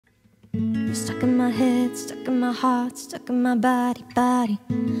You're stuck in my head, stuck in my heart, stuck in my body.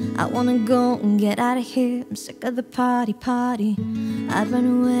 I wanna go and get out of here, I'm sick of the party. I'd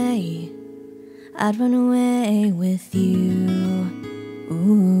run away with you.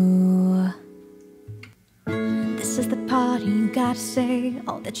 Ooh. This is the party, you gotta say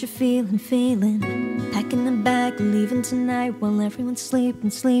all that you're feeling. Packing the bag, leaving tonight while everyone's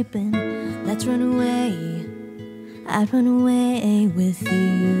sleeping. Let's run away, I'd run away with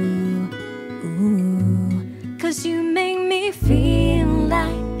you. Ooh. 'Cause you make me feel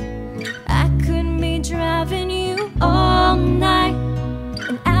like I could be driving you all night,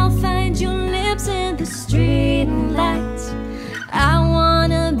 and I'll find your lips in the street lights. I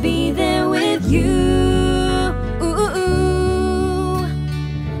wanna be there with you.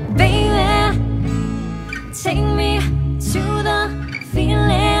 Baby, take me to the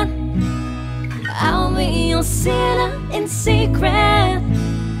feeling. I'll be your sinner in secret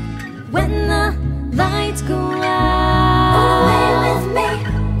when the lights go out. Run away with me,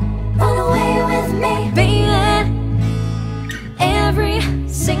 run away with me, baby. Every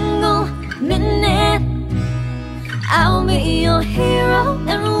single minute I'll be your hero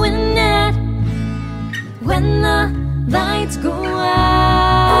and win it when the lights go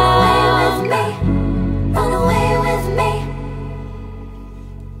out. Run away with me, run away with me.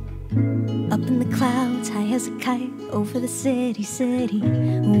 Up in the clouds, high as a kite, over the city.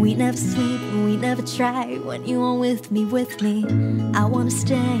 We never sleep, we never try. When you are with me, I wanna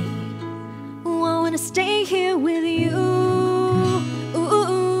stay here with you.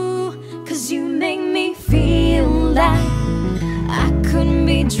 Ooh, 'cause you make me feel like I couldn't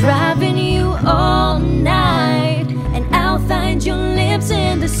be driving you all night, and I'll find your lips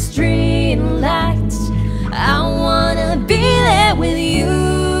in the street lights. I wanna be there with you.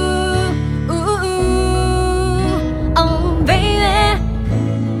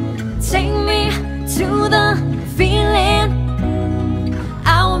 Take me to the feeling.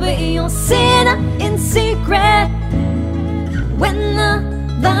 I'll be your sinner in secret when the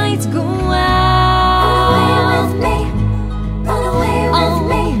lights go out. Run away with me, run away with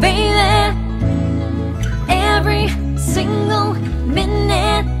me, baby. Every single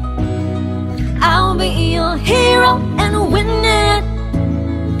minute I'll be your hero and win it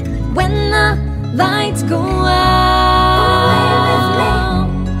when the lights go out.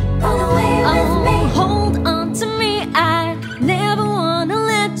 Run away with me, hold on to me, I never wanna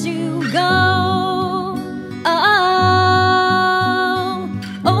let you go.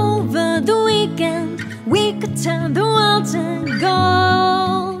 Over the weekend we could turn the world to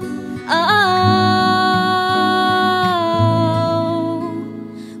gold.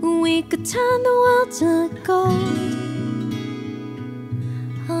 We could turn the world to gold.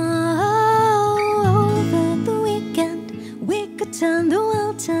 Over the weekend we could turn the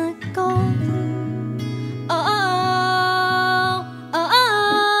world to gold.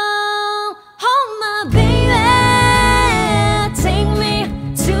 Oh my baby, take me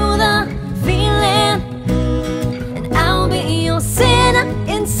to the feeling, and I'll be your sinner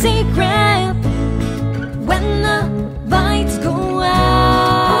in secret when the lights go out.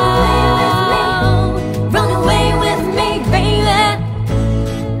 Run away with me, baby.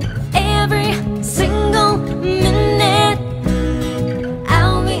 Every single minute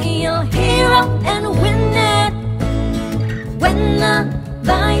I'll be your hero and win it when the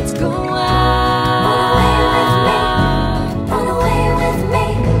lights go out. Run away with me, run away with me.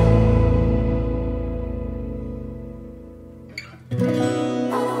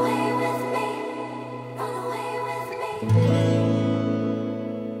 Run away with me, run away with me.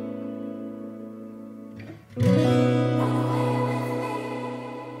 Run away with me,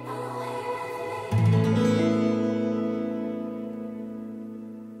 run away with me.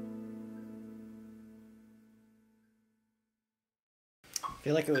 I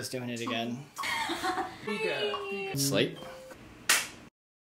feel like it was doing it again. Sleep?